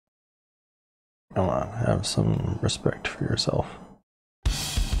Come on, have some respect for yourself.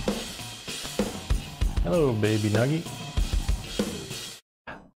 Hello, baby nugget.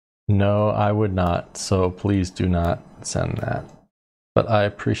 No, I would not, so please do not send that. But I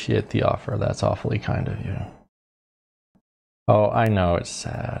appreciate the offer. That's awfully kind of you. Oh, I know it's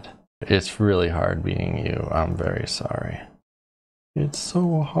sad. It's really hard being you. I'm very sorry. It's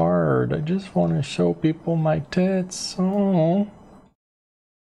so hard. I just want to show people my tits. Oh.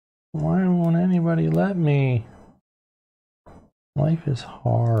 Why won't anybody let me? Life is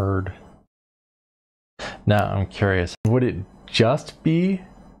hard. Now I'm curious, would it just be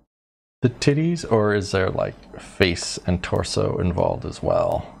the titties, or is there like face and torso involved as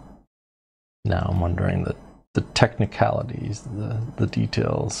well? Now I'm wondering the technicalities, the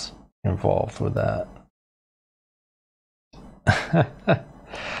details involved with that.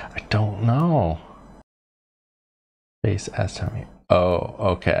 I don't know. Face as tummy. Oh,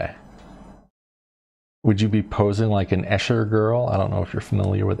 okay. Would you be posing like an Escher girl? I don't know if you're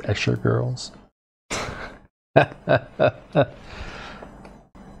familiar with Escher girls.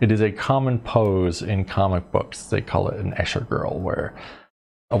 It is a common pose in comic books. They call it an Escher girl, where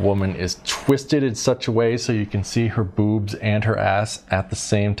a woman is twisted in such a way so you can see her boobs and her ass at the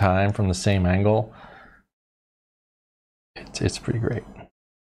same time from the same angle. It's pretty great.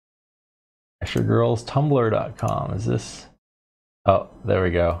 EscherGirlsTumblr.com. Is this? Oh, there we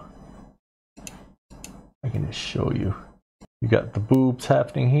go. I can just show you. You got the boobs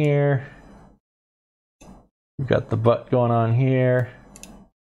happening here. You got the butt going on here.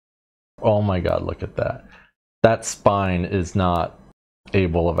 Oh my god, look at that. That spine is not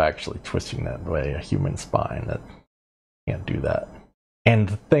able of actually twisting that way. A human spine that can't do that. And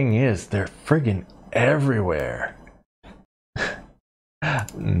the thing is, they're friggin' everywhere.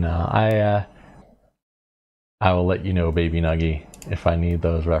 No, I will let you know, baby nuggy, if I need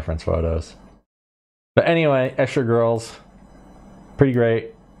those reference photos. But anyway, Escher girls, pretty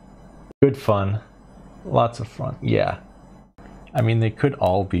great, good fun, lots of fun. Yeah, I mean, they could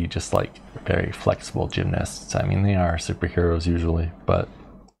all be just like very flexible gymnasts. I mean, they are superheroes usually, but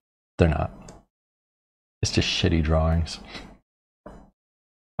they're not. It's just shitty drawings.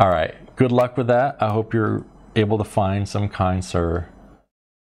 All right, good luck with that. I hope you're able to find some kind sir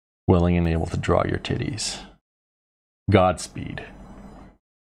willing and able to draw your titties. Godspeed.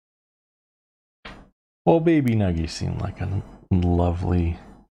 Well, baby nuggy seemed like a lovely,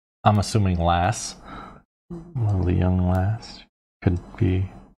 I'm assuming lass, lovely young lass. Could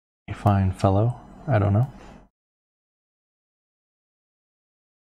be a fine fellow, I don't know.